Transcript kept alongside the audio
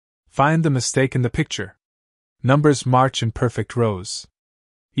Find the mistake in the picture. Numbers march in perfect rows.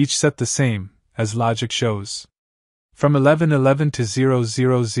 Each set the same, as logic shows. From 1111 to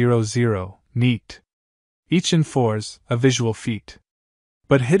 0000, neat. Each in fours, a visual feat.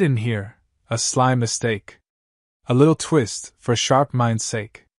 But hidden here, a sly mistake. A little twist, for sharp mind's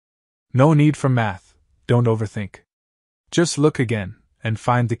sake. No need for math, don't overthink. Just look again, and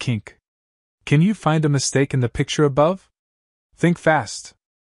find the kink. Can you find a mistake in the picture above? Think fast.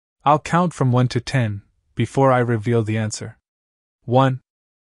 I'll count from 1 to 10, before I reveal the answer. 1,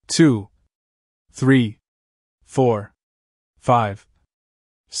 2, 3, 4, 5.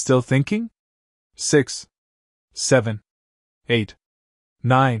 Still thinking? 6, 7, 8,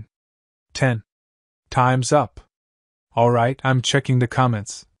 9, 10. Time's up. Alright, I'm checking the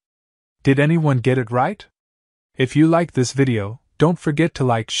comments. Did anyone get it right? If you like this video, don't forget to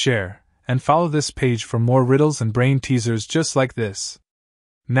like, share, and follow this page for more riddles and brain teasers just like this.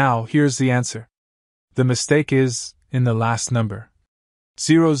 Now, here's the answer. The mistake is in the last number.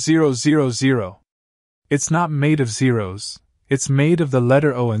 0000. It's not made of zeros, it's made of the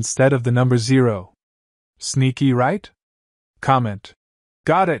letter O instead of the number 0. Sneaky, right? Comment.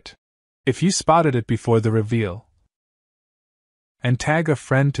 Got it! If you spotted it before the reveal. And tag a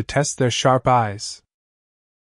friend to test their sharp eyes.